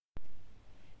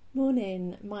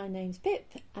Morning, my name's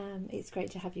Pip. It's great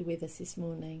to have you with us this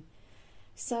morning.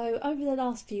 So, over the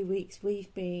last few weeks,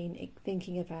 we've been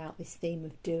thinking about this theme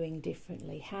of doing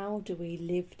differently. How do we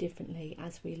live differently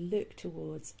as we look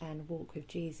towards and walk with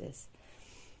Jesus?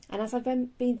 And as I've been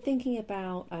thinking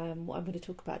about what I'm going to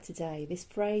talk about today, this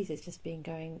phrase has just been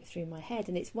going through my head,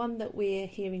 and it's one that we're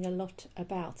hearing a lot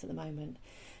about at the moment.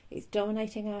 It's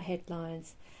dominating our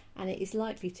headlines, and it is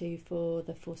likely to for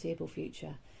the foreseeable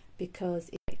future because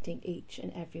it's affecting each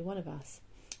and every one of us.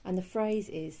 And the phrase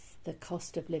is the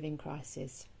cost of living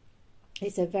crisis.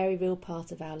 It's a very real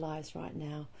part of our lives right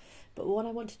now. But what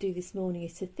I want to do this morning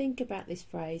is to think about this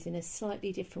phrase in a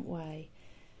slightly different way.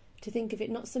 To think of it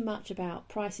not so much about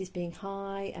prices being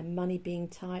high and money being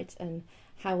tight and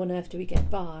how on earth do we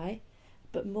get by,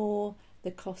 but more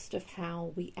the cost of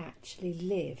how we actually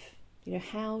live.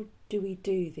 How do we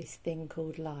do this thing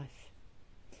called life?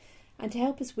 And to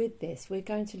help us with this, we're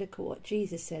going to look at what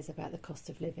Jesus says about the cost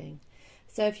of living.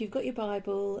 So if you've got your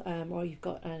Bible or you've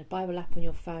got a Bible app on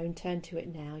your phone, turn to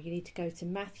it now. You need to go to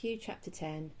Matthew chapter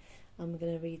 10. I'm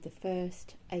going to read the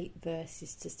first 8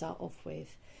 verses to start off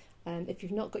with. If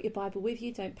you've not got your Bible with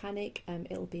you, don't panic.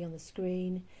 It'll be on the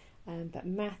screen. But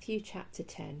Matthew chapter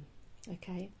 10.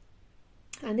 Okay.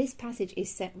 And this passage is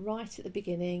set right at the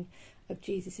beginning of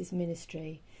Jesus'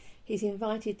 ministry. He's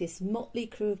invited this motley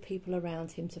crew of people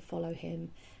around him to follow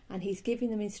him, and he's giving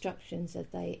them instructions as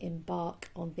they embark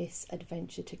on this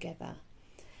adventure together.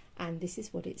 And this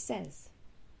is what it says.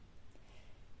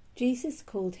 Jesus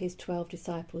called his 12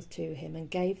 disciples to him and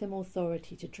gave them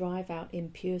authority to drive out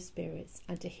impure spirits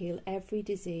and to heal every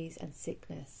disease and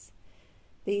sickness.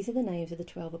 These are the names of the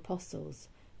 12 apostles.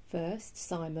 First,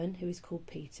 Simon, who is called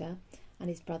Peter, and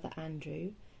his brother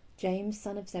Andrew, James,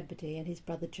 son of Zebedee, and his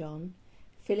brother John,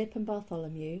 Philip and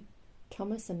Bartholomew,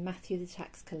 Thomas and Matthew the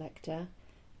tax collector,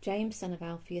 James, son of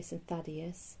Alphaeus and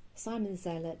Thaddeus, Simon the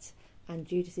Zealot, and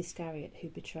Judas Iscariot, who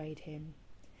betrayed him.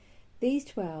 These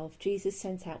 12 Jesus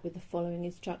sent out with the following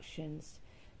instructions.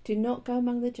 Do not go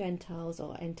among the Gentiles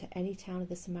or enter any town of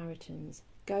the Samaritans.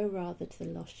 Go rather to the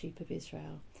lost sheep of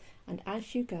Israel. And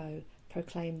as you go,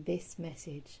 proclaim this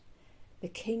message. The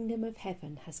kingdom of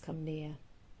heaven has come near.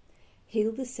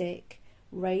 Heal the sick,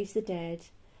 raise the dead,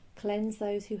 cleanse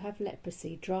those who have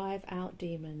leprosy, drive out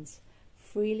demons.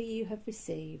 Freely you have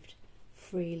received,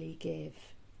 freely give.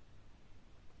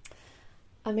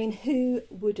 I mean, who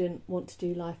wouldn't want to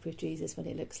do life with Jesus when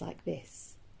it looks like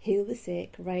this? Heal the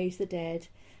sick, raise the dead,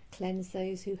 cleanse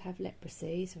those who have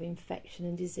leprosy, so infection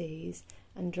and disease,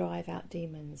 and drive out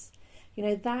demons.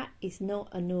 That is not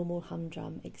a normal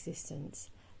humdrum existence.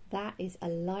 That is a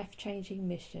life-changing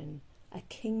mission, a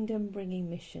kingdom-bringing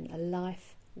mission, a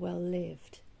life well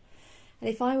lived. And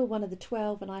if I were one of the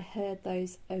 12 and I heard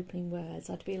those opening words,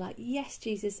 I'd be like, yes,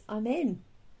 Jesus, I'm in.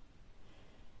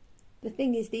 The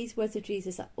thing is, these words of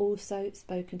Jesus are also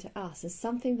spoken to us. And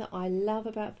something that I love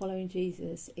about following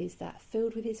Jesus is that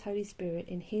filled with his Holy Spirit,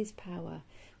 in his power,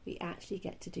 we actually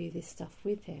get to do this stuff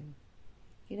with him.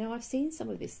 I've seen some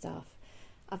of this stuff.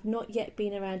 I've not yet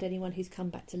been around anyone who's come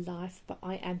back to life, but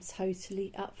I am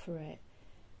totally up for it.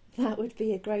 That would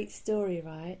be a great story,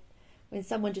 right? When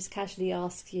someone just casually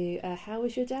asks you, how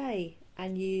was your day?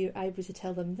 And you're able to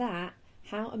tell them that,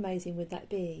 how amazing would that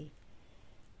be?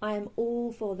 I am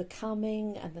all for the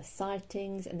coming and the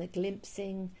sightings and the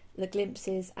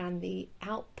glimpses and the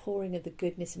outpouring of the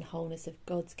goodness and wholeness of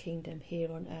God's kingdom here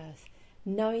on earth,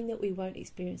 knowing that we won't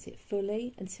experience it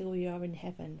fully until we are in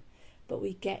heaven. But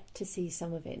we get to see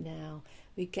some of it now.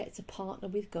 We get to partner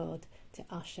with God to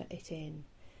usher it in.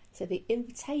 So the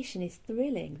invitation is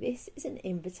thrilling. This is an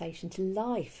invitation to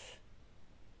life.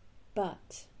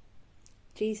 But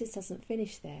Jesus doesn't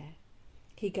finish there.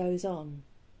 He goes on.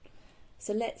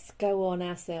 So let's go on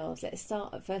ourselves. Let's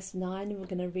start at verse 9, and we're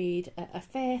going to read a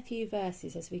fair few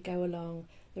verses as we go along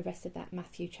the rest of that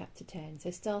Matthew chapter 10. So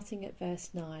starting at verse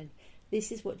 9,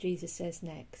 this is what Jesus says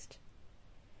next.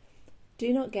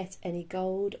 Do not get any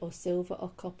gold or silver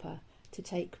or copper to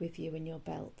take with you in your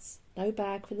belts. No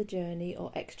bag for the journey,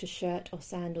 or extra shirt or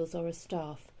sandals or a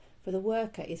staff, for the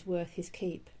worker is worth his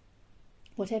keep.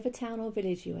 Whatever town or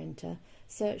village you enter,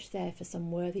 search there for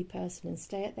some worthy person and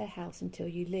stay at their house until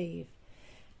you leave.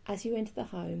 As you enter the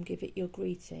home, give it your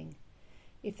greeting.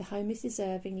 If the home is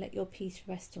deserving, let your peace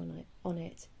rest on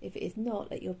it. If it is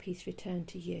not, let your peace return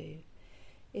to you.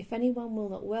 If anyone will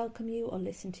not welcome you or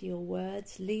listen to your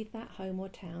words, leave that home or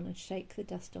town and shake the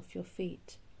dust off your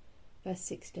feet. Verse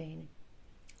 16.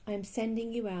 I am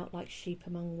sending you out like sheep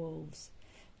among wolves.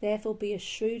 Therefore be as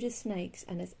shrewd as snakes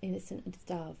and as innocent as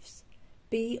doves.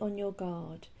 Be on your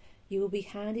guard. You will be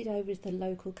handed over to the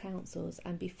local councils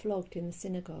and be flogged in the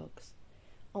synagogues.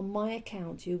 On my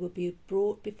account you will be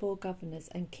brought before governors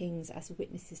and kings as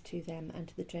witnesses to them and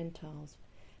to the Gentiles.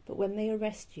 But when they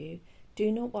arrest you,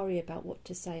 do not worry about what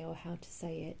to say or how to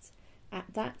say it.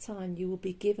 At that time you will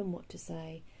be given what to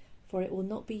say, for it will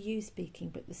not be you speaking,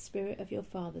 but the Spirit of your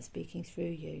Father speaking through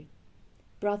you.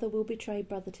 Brother will betray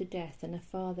brother to death, and a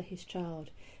father his child.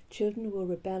 Children will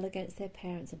rebel against their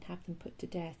parents and have them put to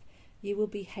death. You will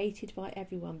be hated by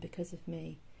everyone because of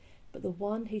me, but the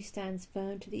one who stands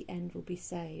firm to the end will be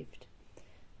saved.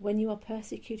 When you are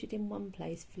persecuted in one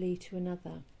place, flee to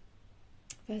another.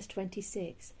 Verse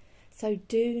 26. So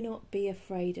do not be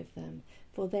afraid of them,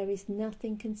 for there is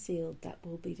nothing concealed that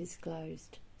will not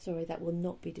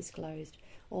be disclosed,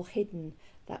 or hidden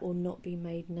that will not be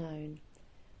made known.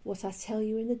 What I tell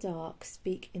you in the dark,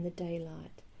 speak in the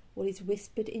daylight. What is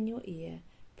whispered in your ear,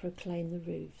 proclaim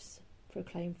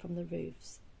from the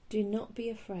roofs. Do not be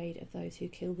afraid of those who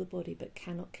kill the body but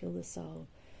cannot kill the soul.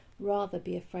 Rather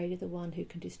be afraid of the one who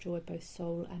can destroy both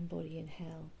soul and body in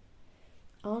hell.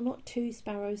 Are not 2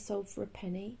 sparrows sold for a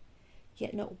penny?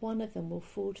 Yet not one of them will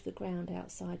fall to the ground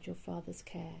outside your Father's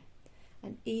care.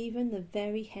 And even the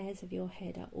very hairs of your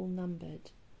head are all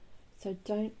numbered. So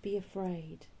don't be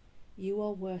afraid. You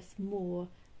are worth more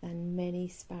than many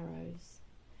sparrows.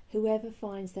 Whoever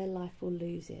finds their life will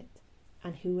lose it,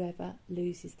 and whoever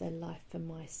loses their life for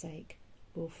my sake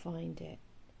will find it.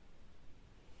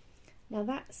 Now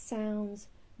that sounds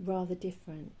rather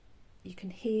different. You can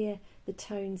hear the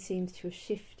tone seems to have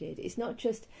shifted. It's not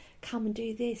just come and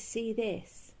do this, see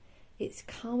this. It's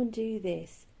come and do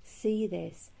this, see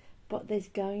this, but there's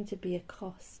going to be a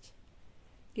cost.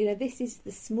 You know, this is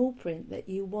the small print that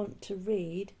you want to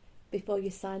read before you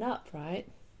sign up, right?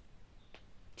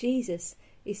 Jesus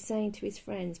is saying to his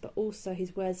friends, but also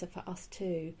his words are for us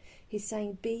too. He's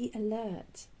saying, be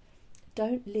alert.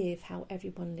 Don't live how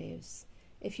everyone lives.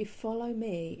 If you follow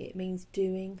me, it means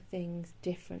doing things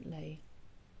differently.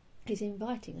 He's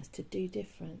inviting us to do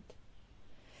different.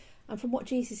 And from what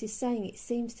Jesus is saying, it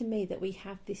seems to me that we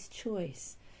have this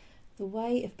choice, the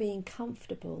way of being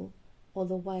comfortable or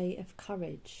the way of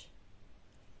courage.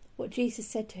 What Jesus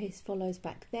said to his followers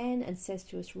back then and says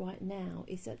to us right now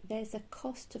is that there's a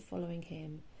cost to following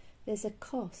him. There's a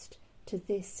cost to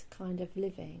this kind of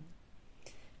living.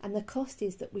 And the cost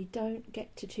is that we don't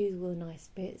get to choose all the nice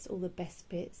bits, all the best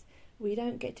bits. We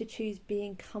don't get to choose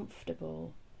being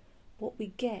comfortable. What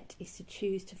we get is to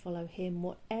choose to follow him,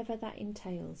 whatever that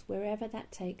entails, wherever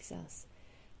that takes us.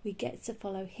 We get to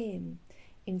follow him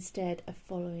instead of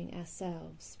following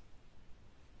ourselves.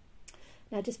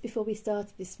 Now, just before we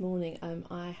started this morning,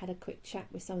 I had a quick chat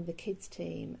with some of the kids'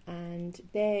 team, and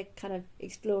they're kind of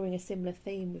exploring a similar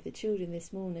theme with the children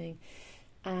this morning.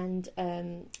 And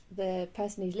the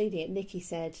person who's leading it, Nikki,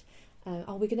 said, we're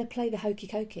going to play the hokey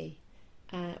cokey.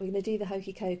 We're going to do the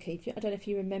hokey cokey. I don't know if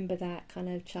you remember that kind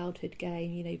of childhood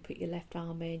game, you know, you put your left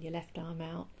arm in, your left arm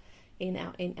out, in,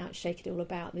 out, shake it all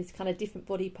about. There's kind of different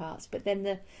body parts. But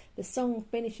then the song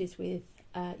finishes with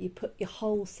you put your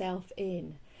whole self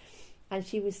in. And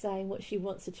she was saying what she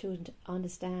wants the children to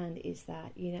understand is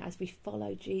that, you know, as we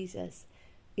follow Jesus,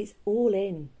 it's all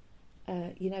in.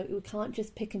 You know, we can't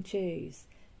just pick and choose.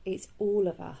 It's all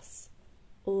of us,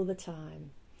 all the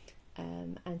time.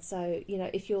 And so, you know,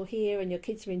 if you're here and your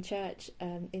kids are in church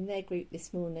in their group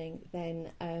this morning,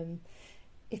 then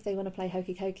if they want to play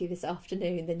hokey cokey this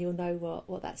afternoon, then you'll know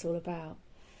what that's all about.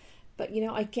 But, you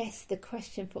know, I guess the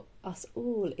question for us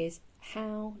all is,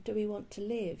 how do we want to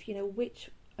live? You know, which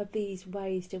of these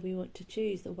ways do we want to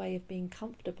choose? The way of being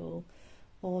comfortable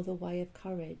or the way of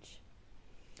courage?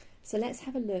 So let's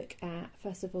have a look at,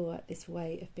 first of all, at this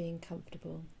way of being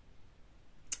comfortable.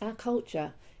 Our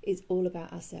culture is all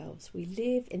about ourselves. We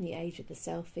live in the age of the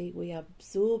selfie. We are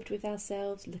absorbed with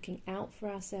ourselves, looking out for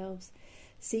ourselves,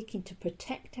 seeking to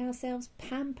protect ourselves,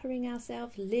 pampering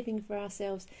ourselves, living for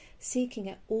ourselves, seeking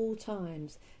at all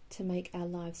times to make our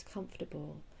lives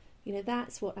comfortable. You know,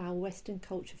 that's what our Western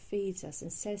culture feeds us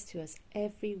and says to us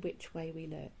every which way we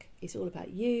look. It's all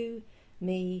about you,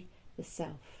 me, the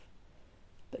self.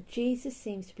 But Jesus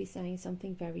seems to be saying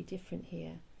something very different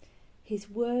here. His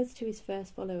words to his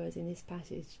first followers in this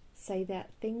passage say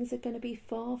that things are going to be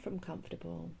far from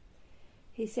comfortable.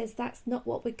 He says that's not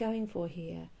what we're going for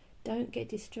here. Don't get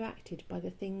distracted by the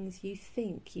things you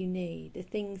think you need, the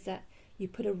things that you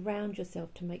put around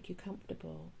yourself to make you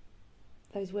comfortable.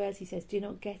 Those words, he says, do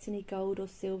not get any gold or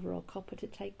silver or copper to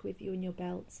take with you in your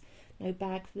belts, no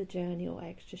bag for the journey or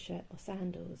extra shirt or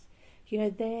sandals. You know,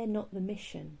 they're not the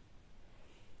mission.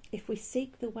 If we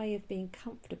seek the way of being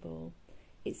comfortable,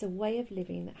 it's a way of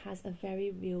living that has a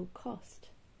very real cost.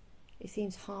 It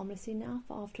seems harmless enough,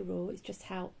 after all, it's just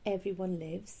how everyone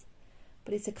lives.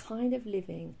 but it's a kind of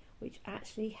living which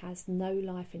actually has no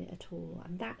life in it at all,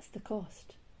 and that's the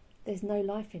cost. There's no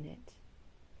life in it.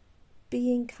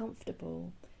 Being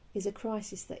comfortable is a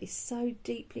crisis that is so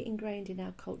deeply ingrained in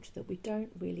our culture that we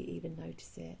don't really even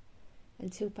notice it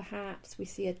until perhaps we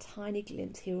see a tiny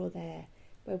glimpse here or there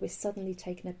where we're suddenly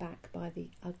taken aback by the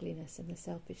ugliness and the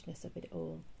selfishness of it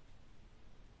all.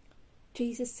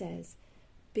 Jesus says,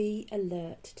 be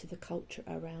alert to the culture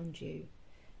around you.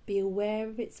 Be aware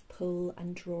of its pull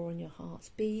and draw on your hearts.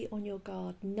 Be on your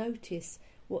guard. Notice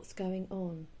what's going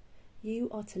on. You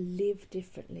are to live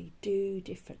differently, do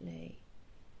differently.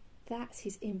 That's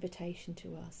his invitation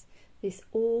to us. This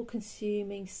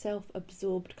all-consuming,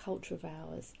 self-absorbed culture of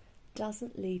ours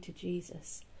doesn't lead to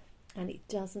Jesus, and it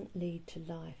doesn't lead to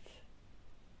life.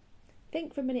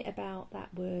 Think for a minute about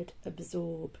that word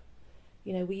absorb.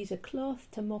 You know, we use a cloth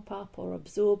to mop up or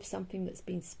absorb something that's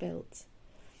been spilt.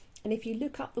 And if you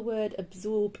look up the word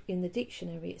absorb in the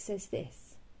dictionary, it says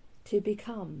this: to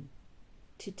become,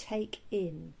 to take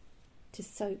in, to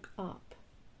soak up.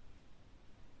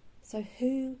 So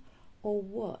who or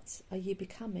what are you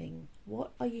becoming?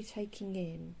 What are you taking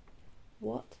in?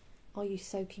 What are you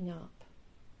soaking up?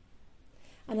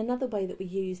 And another way that we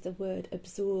use the word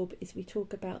absorb is we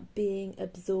talk about being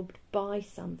absorbed by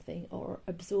something or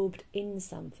absorbed in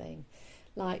something,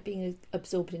 like being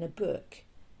absorbed in a book.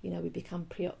 You know, we become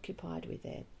preoccupied with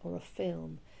it, or a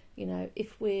film. You know,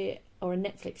 or a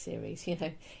Netflix series. You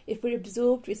know, if we're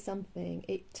absorbed with something,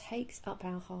 it takes up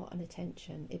our heart and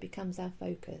attention. It becomes our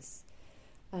focus.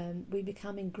 We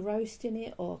become engrossed in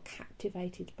it or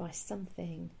captivated by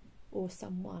something or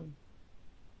someone.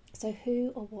 So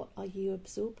who or what are you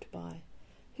absorbed by?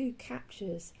 Who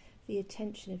captures the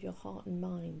attention of your heart and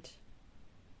mind?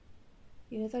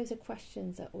 You know, those are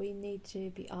questions that we need to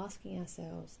be asking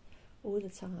ourselves all the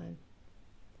time.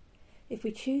 If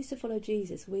we choose to follow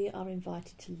Jesus, we are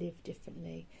invited to live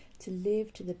differently, to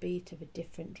live to the beat of a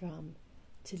different drum,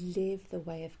 to live the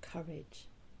way of courage.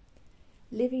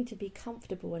 Living to be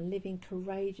comfortable and living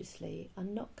courageously are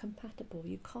not compatible.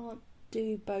 You can't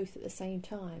do both at the same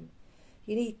time.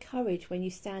 You need courage when you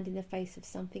stand in the face of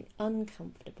something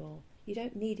uncomfortable. You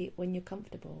don't need it when you're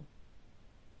comfortable.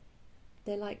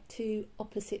 They're like two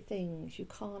opposite things. You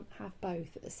can't have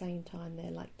both at the same time.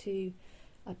 They're like two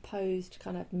opposed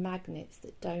kind of magnets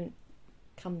that don't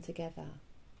come together.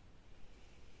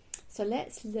 So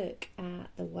let's look at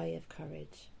the way of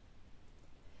courage.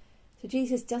 So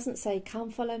Jesus doesn't say, come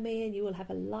follow me and you will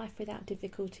have a life without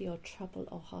difficulty or trouble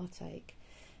or heartache.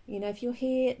 You know, if you're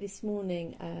here this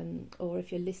morning or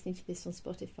if you're listening to this on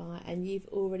Spotify and you've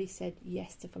already said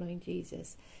yes to following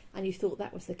Jesus and you thought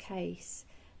that was the case,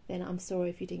 then I'm sorry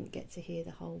if you didn't get to hear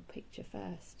the whole picture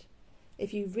first.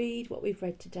 If you read what we've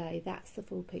read today, that's the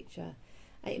full picture.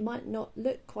 It might not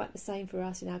look quite the same for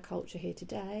us in our culture here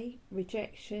today.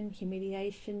 Rejection,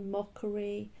 humiliation,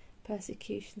 mockery,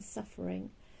 persecution,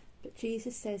 suffering. But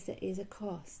Jesus says there is a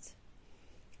cost.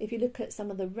 If you look at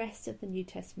some of the rest of the New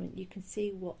Testament, you can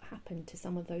see what happened to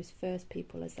some of those first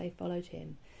people as they followed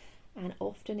him. And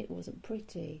often it wasn't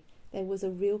pretty. There was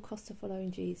a real cost to following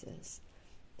Jesus.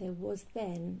 There was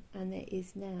then and there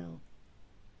is now.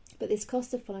 But this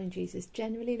cost of following Jesus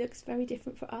generally looks very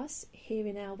different for us here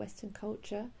in our Western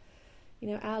culture. You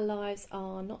know, our lives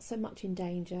are not so much in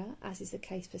danger, as is the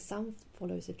case for some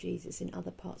followers of Jesus in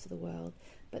other parts of the world,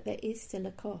 but there is still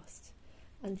a cost.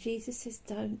 And Jesus says,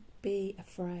 don't be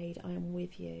afraid, I am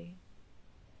with you.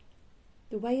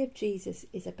 The way of Jesus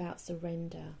is about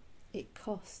surrender. It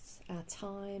costs our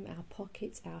time, our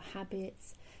pockets, our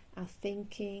habits, our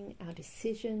thinking, our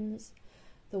decisions,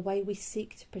 the way we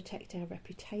seek to protect our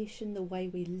reputation, the way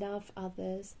we love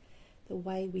others, the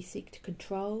way we seek to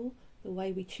control, the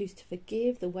way we choose to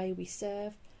forgive, the way we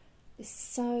serve. There's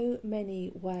so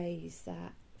many ways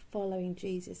that following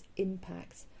Jesus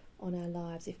impacts on our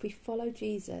lives. If we follow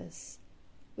Jesus,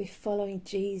 we're following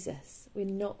Jesus. We're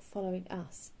not following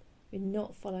us. We're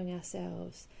not following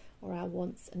ourselves or our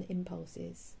wants and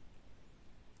impulses.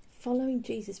 Following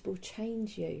Jesus will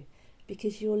change you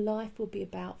because your life will be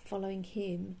about following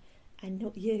him and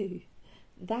not you.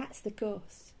 That's the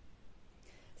cost.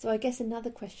 So I guess another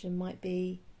question might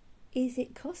be, is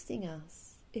it costing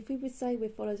us? If we would say we're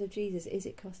followers of Jesus, is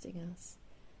it costing us?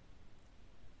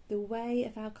 The way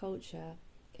of our culture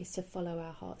is to follow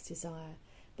our heart's desire.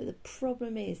 But the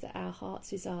problem is that our heart's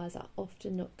desires are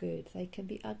often not good. They can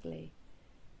be ugly.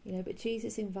 You know, but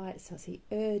Jesus invites us, he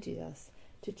urges us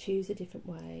to choose a different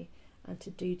way and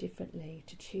to do differently,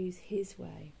 to choose his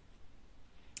way.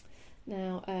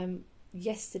 Now,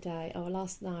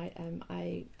 last night,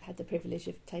 I had the privilege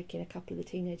of taking a couple of the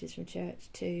teenagers from church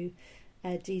to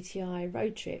a DTI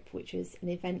road trip, which was an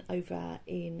event over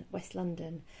in West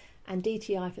London. And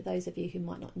DTI, for those of you who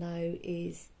might not know,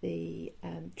 is the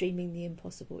Dreaming the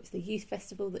Impossible. It's the youth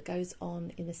festival that goes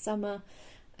on in the summer.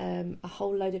 A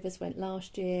whole load of us went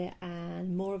last year,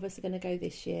 and more of us are going to go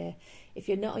this year. If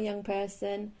you're not a young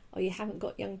person or you haven't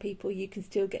got young people, you can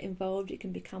still get involved. You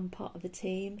can become part of the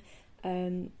team.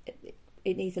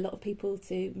 It needs a lot of people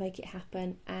to make it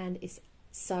happen, and it's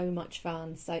so much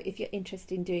fun. So if you're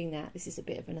interested in doing that, this is a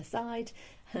bit of an aside,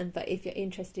 but if you're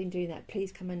interested in doing that,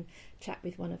 please come and chat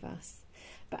with one of us.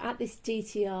 But at this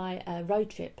DTI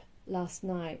road trip last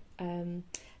night,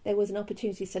 there was an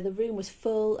opportunity. So the room was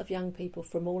full of young people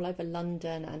from all over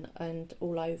London and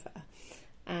all over,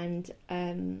 and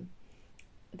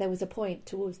there was a point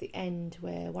towards the end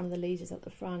where one of the leaders at the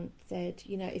front said,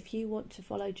 you know, if you want to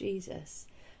follow Jesus,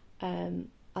 I'm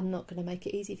not going to make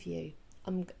it easy for you.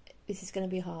 This is going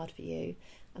to be hard for you.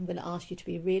 I'm going to ask you to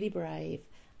be really brave,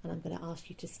 and I'm going to ask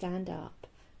you to stand up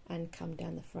and come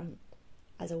down the front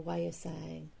as a way of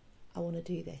saying, I want to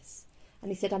do this.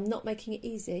 And he said, I'm not making it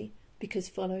easy, because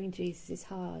following Jesus is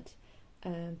hard,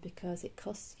 because it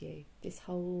costs you, this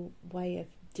whole way of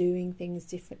doing things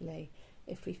differently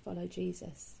if we follow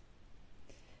Jesus.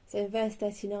 So in verse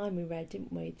 39 we read,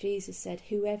 didn't we? Jesus said,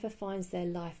 whoever finds their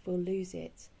life will lose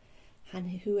it, and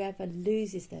whoever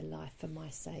loses their life for my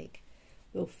sake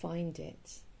will find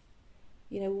it.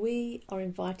 You know, we are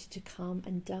invited to come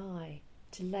and die,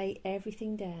 to lay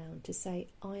everything down, to say,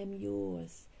 I am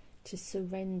yours, to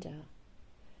surrender.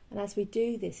 And as we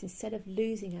do this, instead of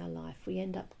losing our life, we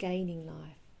end up gaining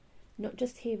life, not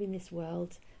just here in this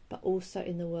world, but also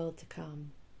in the world to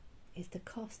come. It's the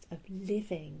cost of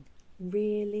living,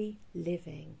 really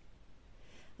living.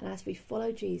 And as we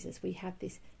follow Jesus, we have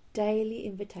this daily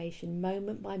invitation,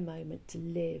 moment by moment, to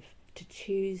live, to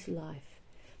choose life,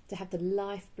 to have the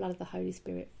lifeblood of the Holy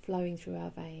Spirit flowing through our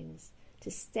veins, to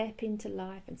step into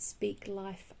life and speak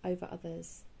life over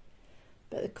others.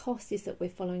 But the cost is that we're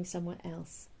following someone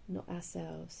else, not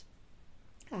ourselves.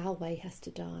 Our way has to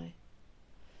die.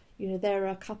 You know, there are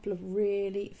a couple of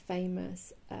really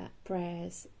famous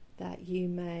prayers that you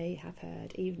may have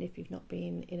heard, even if you've not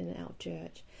been in and out of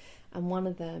church. And one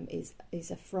of them is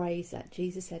a phrase that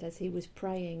Jesus said as he was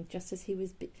praying, just as he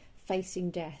was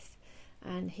facing death.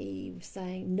 And he was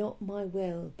saying, not my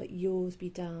will, but yours be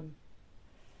done.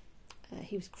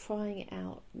 He was crying it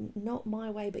out, not my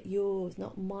way, but yours,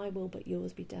 not my will, but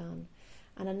yours be done.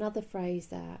 And another phrase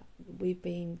that we've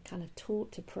been kind of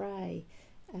taught to pray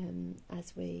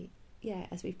as we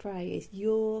pray is,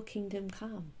 your kingdom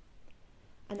come.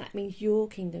 And that means your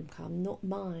kingdom come, not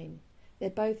mine. They're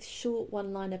both short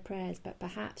one-liner prayers, but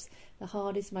perhaps the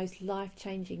hardest, most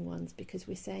life-changing ones, because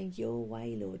we're saying, your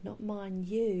way, Lord, not mine,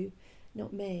 you,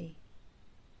 not me.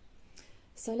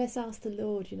 So let's ask the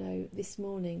Lord, you know, this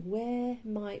morning, where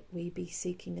might we be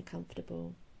seeking the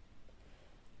comfortable?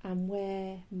 And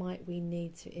where might we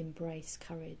need to embrace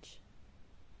courage?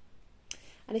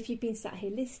 And if you've been sat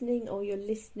here listening, or you're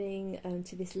listening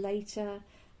to this later,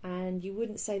 and you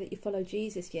wouldn't say that you follow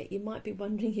Jesus yet, you might be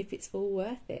wondering if it's all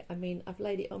worth it. I mean, I've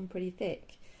laid it on pretty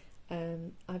thick.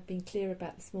 I've been clear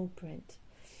about the small print.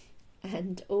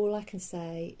 And all I can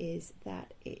say is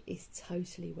that it is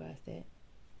totally worth it.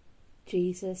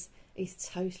 Jesus is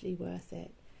totally worth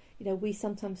it. You know, we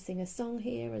sometimes sing a song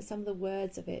here, and some of the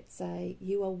words of it say,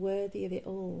 you are worthy of it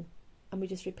all. And we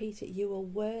just repeat it, you are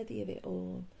worthy of it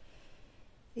all.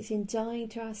 It's in dying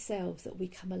to ourselves that we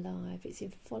come alive. It's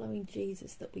in following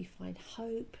Jesus that we find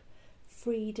hope,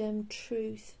 freedom,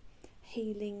 truth,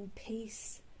 healing,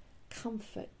 peace,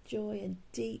 comfort, joy, and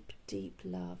deep, deep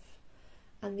love.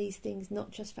 And these things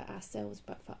not just for ourselves,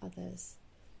 but for others.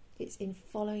 It's in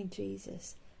following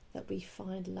Jesus that we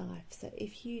find life. So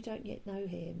if you don't yet know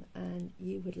him and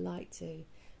you would like to,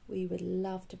 we would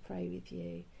love to pray with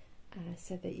you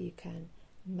so that you can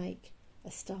make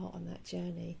a start on that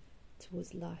journey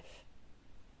towards life.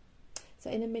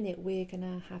 So in a minute we're going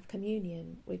to have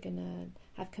communion. We're going to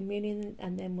have communion,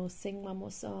 and then we'll sing one more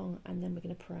song, and then we're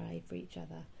going to pray for each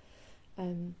other.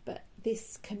 But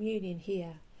this communion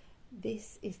here,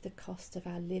 this is the cost of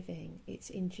our living. It's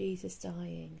in Jesus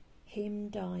dying, him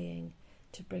dying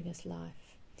to bring us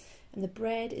life. And the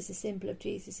bread is a symbol of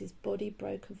Jesus' body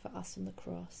broken for us on the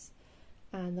cross.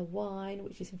 And the wine,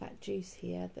 which is in fact juice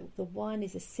here, the wine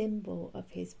is a symbol of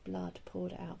his blood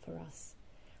poured out for us.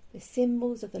 The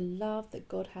symbols of the love that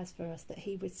God has for us, that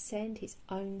he would send his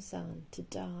own son to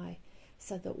die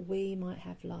so that we might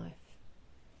have life.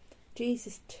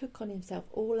 Jesus took on himself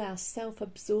all our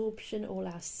self-absorption, all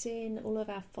our sin, all of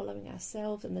our following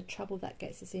ourselves and the trouble that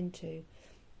gets us into,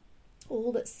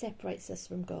 all that separates us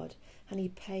from God, and he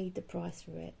paid the price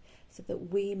for it so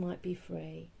that we might be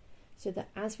free, so that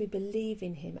as we believe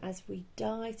in him, as we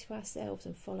die to ourselves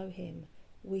and follow him,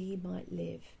 we might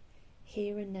live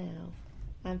here and now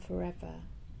and forever.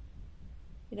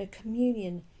 You know,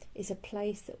 communion is a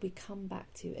place that we come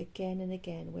back to again and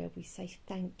again, where we say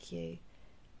thank you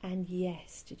and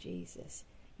yes to Jesus.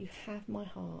 You have my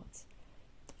heart.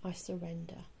 I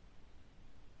surrender.